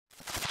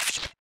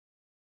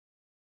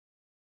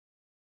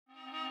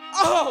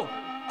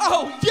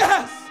Oh,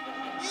 yes!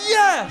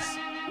 Yes!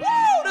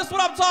 Woo! That's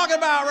what I'm talking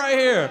about right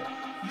here.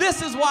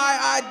 This is why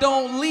I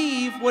don't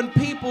leave when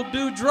people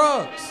do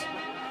drugs.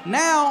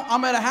 Now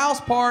I'm at a house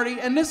party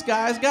and this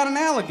guy's got an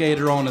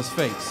alligator on his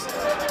face.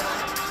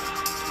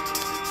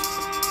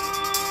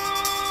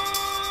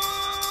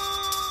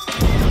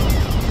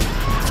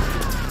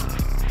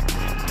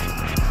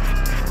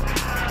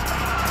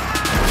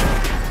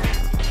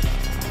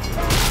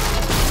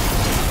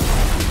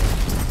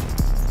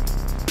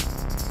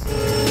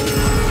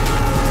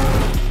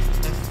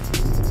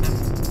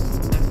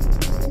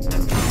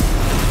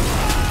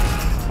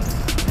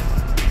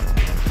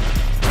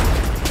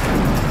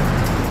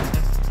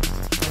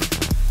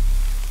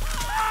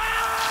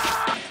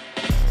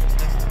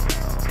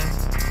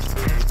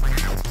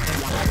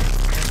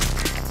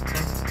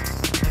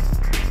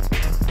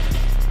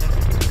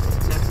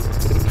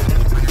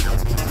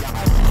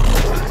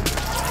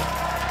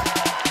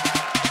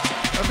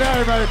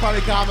 Very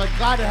funny comic.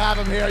 Glad to have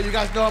him here. You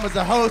guys know him as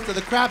the host of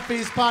the Crab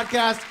Feast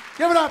podcast.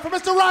 Give it up for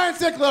Mr. Ryan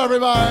Sickler,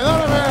 everybody.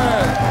 Let him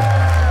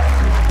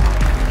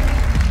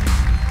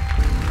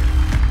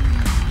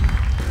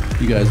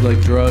in. You guys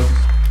like drugs?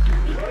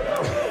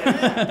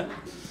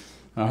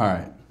 All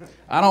right.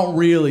 I don't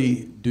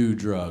really do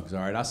drugs,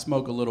 all right? I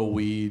smoke a little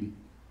weed.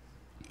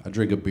 I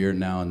drink a beer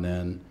now and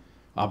then.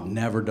 I've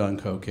never done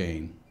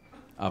cocaine.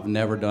 I've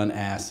never done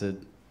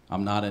acid.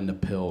 I'm not into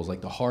pills.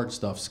 Like, the hard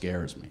stuff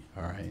scares me,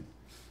 all right?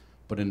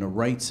 But in the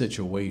right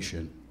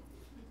situation,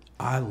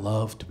 I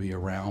love to be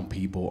around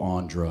people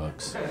on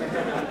drugs.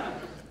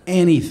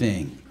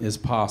 Anything is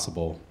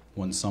possible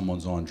when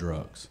someone's on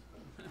drugs.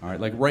 All right,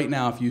 like right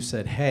now, if you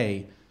said,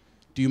 hey,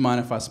 do you mind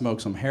if I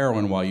smoke some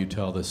heroin while you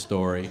tell this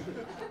story?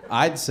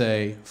 I'd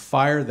say,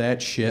 fire that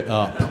shit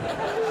up.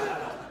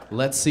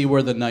 Let's see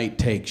where the night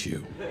takes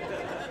you.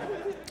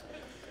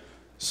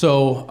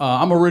 So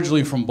I'm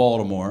originally from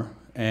Baltimore,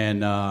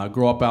 and I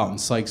grew up out in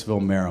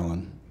Sykesville,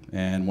 Maryland.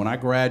 And when I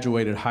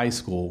graduated high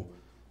school,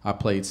 I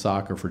played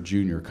soccer for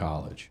junior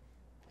college,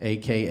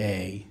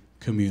 AKA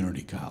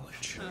community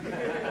college,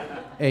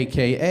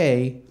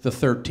 AKA the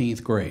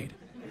 13th grade.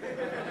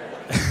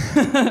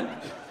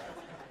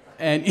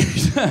 And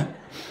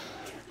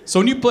so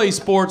when you play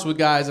sports with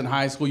guys in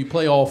high school, you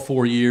play all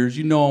 4 years,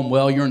 you know them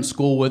well, you're in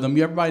school with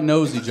them, everybody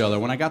knows each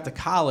other. When I got to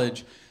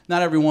college,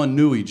 not everyone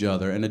knew each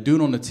other. And a dude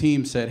on the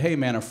team said, hey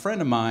man, a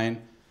friend of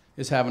mine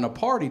is having a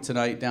party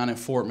tonight down at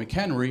Fort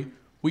McHenry.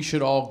 We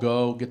should all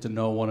go, get to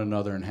know one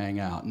another, and hang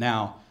out.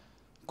 Now,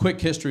 quick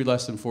history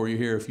lesson for you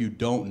here if you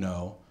don't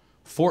know.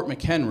 Fort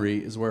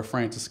McHenry is where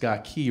Francis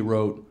Scott Key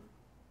wrote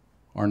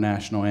our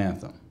national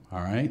anthem, all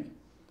right?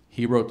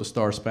 He wrote the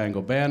Star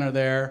Spangled Banner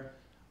there.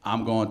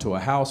 I'm going to a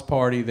house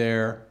party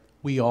there.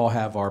 We all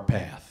have our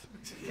path.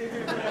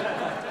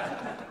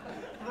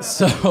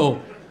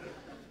 So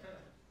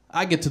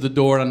I get to the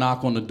door and I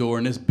knock on the door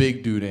and this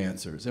big dude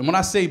answers. And when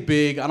I say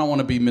big, I don't want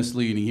to be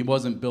misleading. He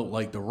wasn't built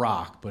like The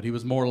Rock, but he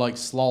was more like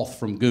Sloth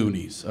from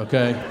Goonies,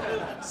 okay?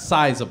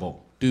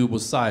 Sizable. Dude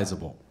was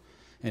sizable.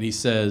 And he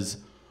says,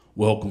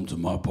 welcome to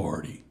my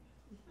party.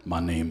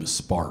 My name is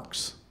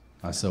Sparks.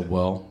 I said,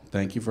 well,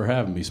 thank you for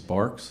having me,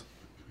 Sparks.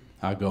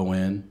 I go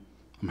in.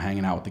 I'm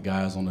hanging out with the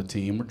guys on the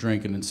team. We're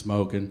drinking and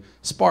smoking.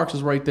 Sparks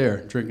is right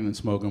there, drinking and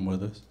smoking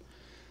with us.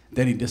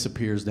 Then he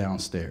disappears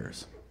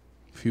downstairs.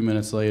 A few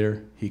minutes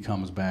later, he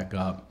comes back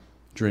up,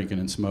 drinking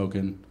and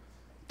smoking,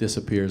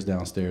 disappears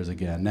downstairs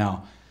again.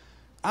 Now,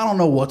 I don't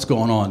know what's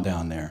going on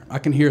down there. I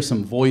can hear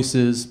some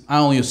voices. I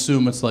only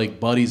assume it's like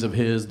buddies of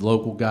his,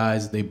 local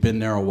guys. They've been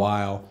there a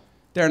while.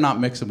 They're not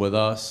mixing with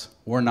us.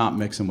 We're not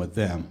mixing with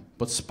them.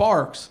 But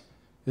Sparks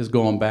is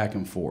going back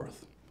and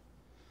forth.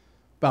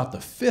 About the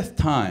 5th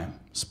time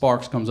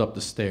Sparks comes up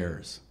the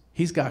stairs,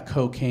 he's got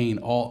cocaine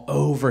all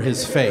over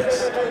his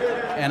face.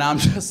 And I'm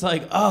just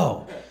like,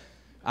 oh,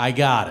 I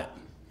got it.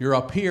 You're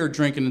up here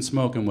drinking and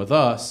smoking with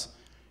us.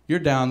 You're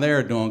down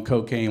there doing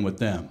cocaine with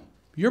them.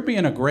 You're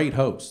being a great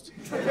host.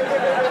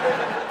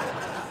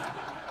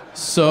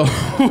 So,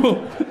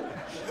 I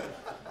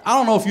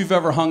don't know if you've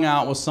ever hung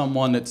out with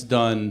someone that's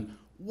done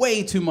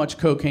way too much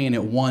cocaine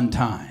at one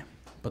time,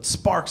 but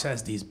Sparks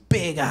has these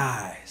big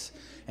eyes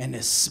and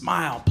this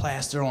smile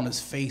plastered on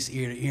his face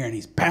ear to ear, and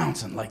he's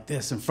bouncing like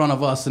this in front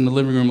of us in the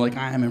living room like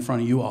I am in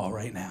front of you all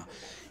right now.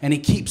 And he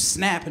keeps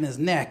snapping his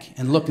neck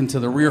and looking to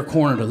the rear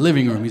corner of the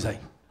living room. He's like...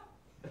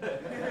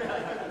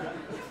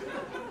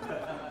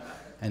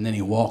 And then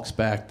he walks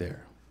back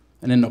there.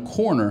 And in the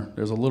corner,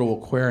 there's a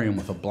little aquarium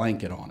with a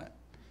blanket on it.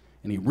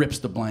 And he rips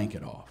the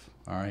blanket off,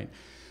 all right?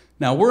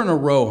 Now, we're in a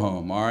row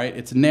home, all right?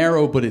 It's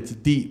narrow, but it's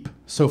deep.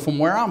 So from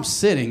where I'm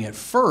sitting, at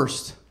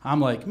first, I'm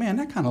like, man,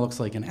 that kind of looks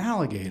like an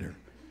alligator.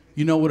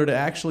 You know what it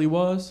actually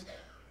was?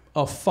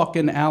 A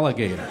fucking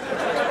alligator.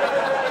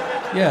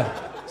 Yeah,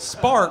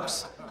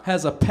 Sparks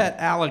has a pet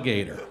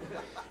alligator.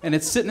 And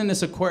it's sitting in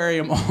this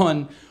aquarium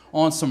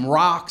on some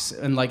rocks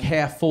and like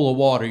half full of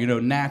water, you know,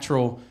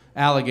 natural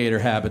alligator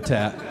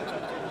habitat.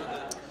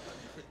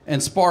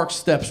 And Sparks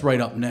steps right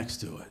up next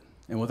to it.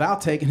 And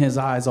without taking his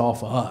eyes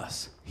off of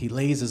us, he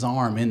lays his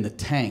arm in the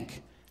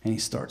tank and he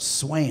starts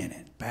swaying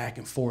it back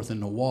and forth in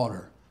the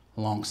water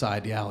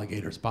alongside the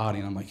alligator's body.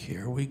 And I'm like,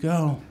 here we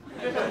go.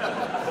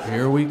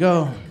 Here we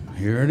go.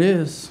 Here it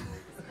is.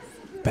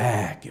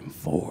 Back and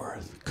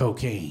forth.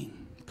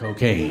 Cocaine.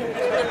 Cocaine.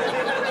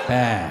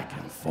 Back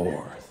and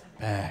forth.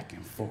 Back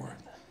and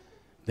forth.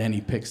 Then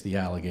he picks the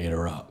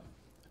alligator up.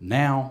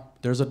 Now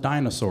there's a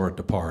dinosaur at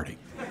the party.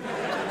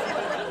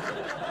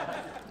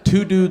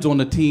 2 dudes on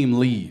the team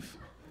leave.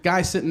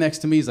 Guy sitting next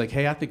to me is like,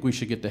 hey, I think we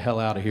should get the hell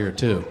out of here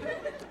too.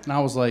 And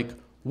I was like,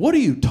 what are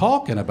you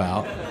talking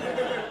about?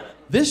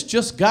 This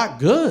just got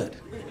good.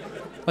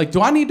 Like,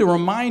 do I need to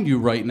remind you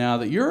right now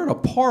that you're at a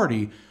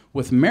party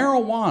with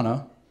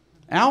marijuana,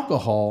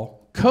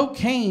 alcohol,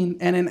 cocaine,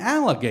 and an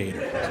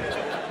alligator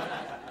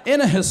in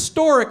a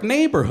historic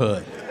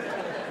neighborhood?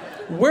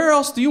 Where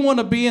else do you want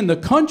to be in the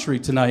country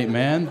tonight,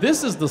 man?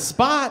 This is the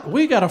spot.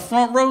 We got a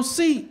front row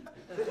seat.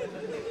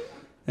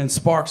 And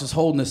Sparks is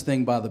holding this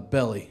thing by the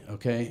belly,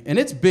 okay? And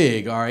it's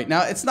big, all right?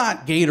 Now, it's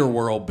not Gator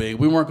World big.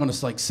 We weren't going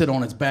to, like, sit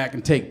on its back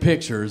and take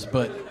pictures,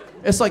 but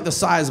it's like the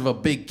size of a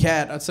big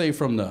cat. I'd say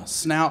from the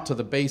snout to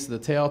the base of the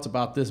tail, it's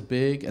about this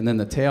big, and then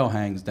the tail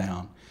hangs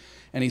down.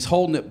 And he's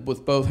holding it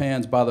with both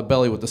hands by the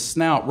belly with the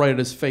snout right at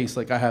his face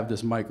like I have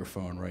this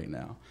microphone right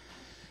now.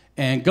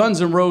 And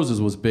Guns N' Roses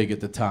was big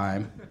at the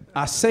time.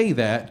 I say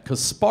that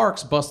because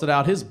Sparks busted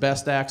out his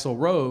best Axl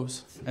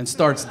Rose and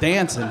starts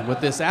dancing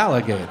with this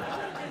alligator.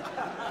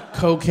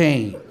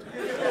 Cocaine.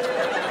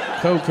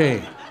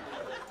 Cocaine.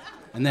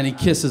 And then he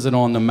kisses it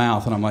on the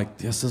mouth, and I'm like,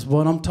 this is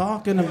what I'm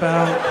talking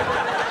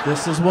about.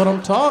 This is what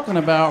I'm talking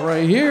about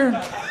right here.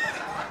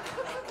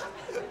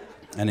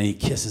 And then he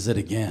kisses it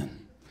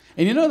again.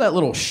 And you know that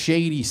little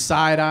shady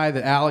side eye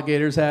that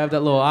alligators have,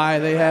 that little eye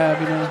they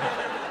have, you know?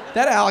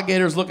 That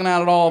alligator's looking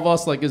out at all of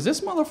us like, is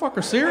this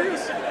motherfucker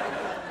serious?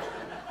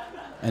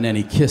 And then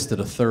he kissed it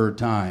a 3rd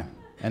time,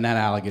 and that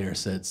alligator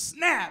said,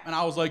 snap! And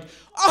I was like,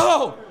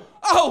 oh,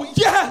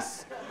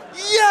 yes,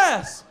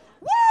 yes!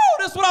 Woo,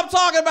 this is what I'm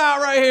talking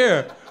about right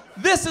here.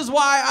 This is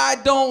why I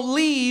don't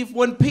leave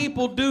when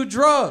people do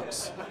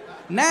drugs.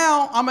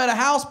 Now I'm at a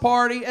house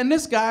party, and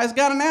this guy's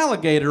got an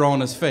alligator on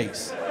his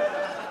face.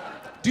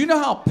 Do you know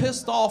how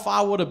pissed off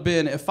I would have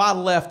been if I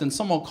left and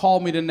someone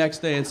called me the next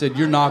day and said,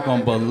 you're not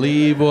gonna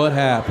believe what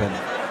happened?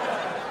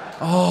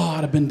 Oh,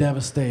 I'd have been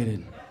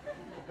devastated.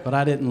 But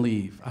I didn't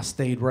leave. I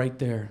stayed right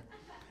there.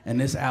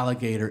 And this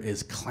alligator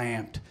is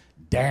clamped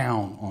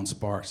down on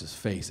Sparks'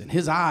 face. And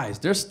his eyes,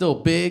 they're still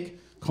big,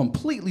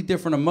 completely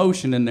different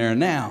emotion in there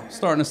now.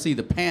 Starting to see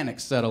the panic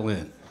settle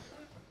in.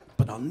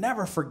 But I'll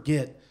never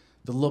forget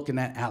the look in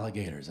that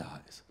alligator's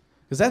eyes.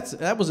 Because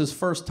that was his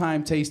first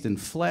time tasting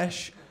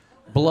flesh,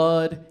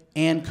 blood,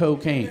 and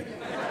cocaine.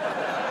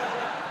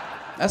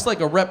 That's like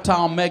a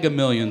reptile mega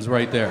millions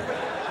right there.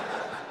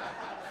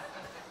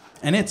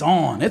 And it's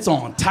on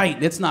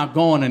tight, it's not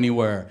going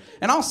anywhere.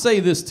 And I'll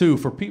say this too,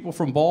 for people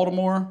from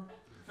Baltimore,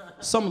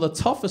 some of the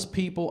toughest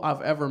people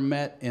I've ever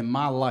met in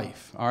my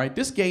life, all right?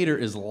 This gator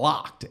is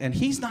locked, and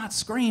he's not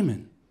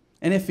screaming.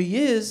 And if he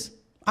is,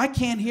 I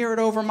can't hear it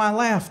over my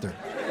laughter.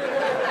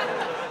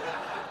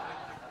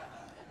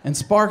 And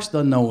Sparks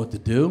doesn't know what to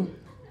do.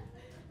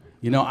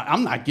 You know,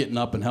 I'm not getting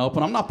up and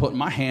helping. I'm not putting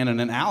my hand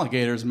in an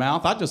alligator's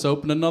mouth. I just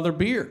opened another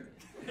beer.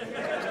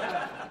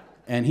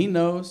 And he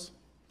knows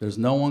there's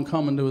no one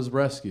coming to his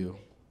rescue.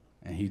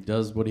 And he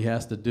does what he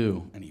has to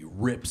do, and he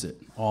rips it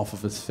off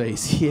of his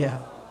face. Yeah.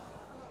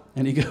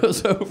 And he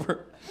goes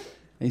over,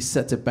 and he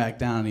sets it back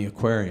down in the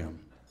aquarium.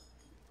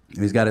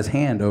 And he's got his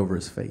hand over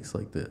his face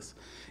like this.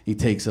 He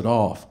takes it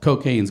off.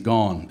 Cocaine's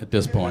gone at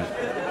this point.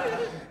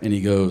 And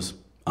he goes,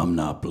 I'm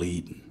not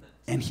bleeding.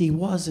 And he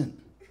wasn't.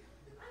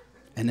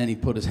 And then he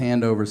put his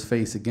hand over his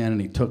face again,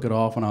 and he took it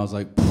off, and I was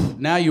like,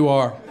 now you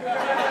are.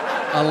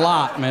 A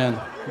lot, man.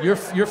 Your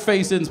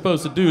face isn't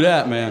supposed to do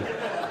that, man.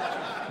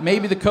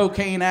 Maybe the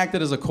cocaine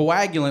acted as a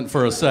coagulant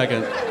for a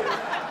second,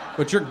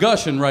 but you're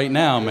gushing right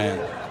now,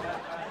 man.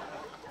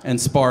 And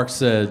Sparks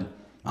said,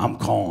 I'm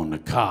calling the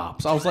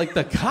cops. I was like,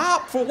 the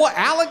cop? For what?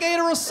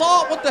 Alligator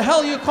assault? What the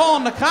hell are you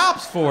calling the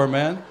cops for,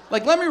 man?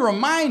 Like, let me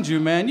remind you,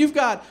 man, you've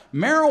got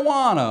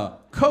marijuana,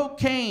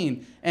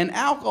 cocaine, and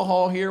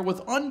alcohol here with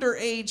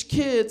underage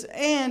kids,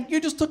 and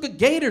you just took a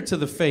gator to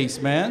the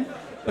face, man.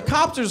 The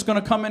cops are just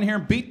gonna come in here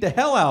and beat the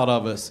hell out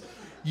of us.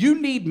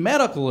 You need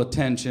medical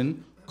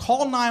attention.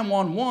 Call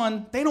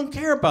 911. They don't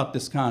care about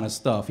this kind of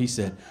stuff. He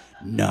said,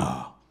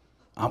 no,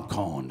 I'm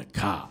calling the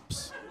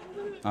cops.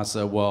 I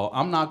said, well,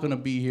 I'm not gonna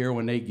be here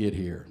when they get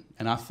here.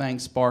 And I thank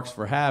Sparks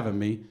for having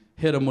me.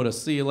 Hit him with a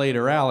see you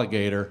later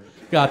alligator.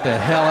 Got the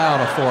hell out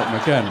of Fort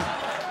McHenry.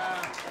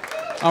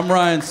 I'm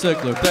Ryan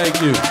Sickler,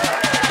 thank you.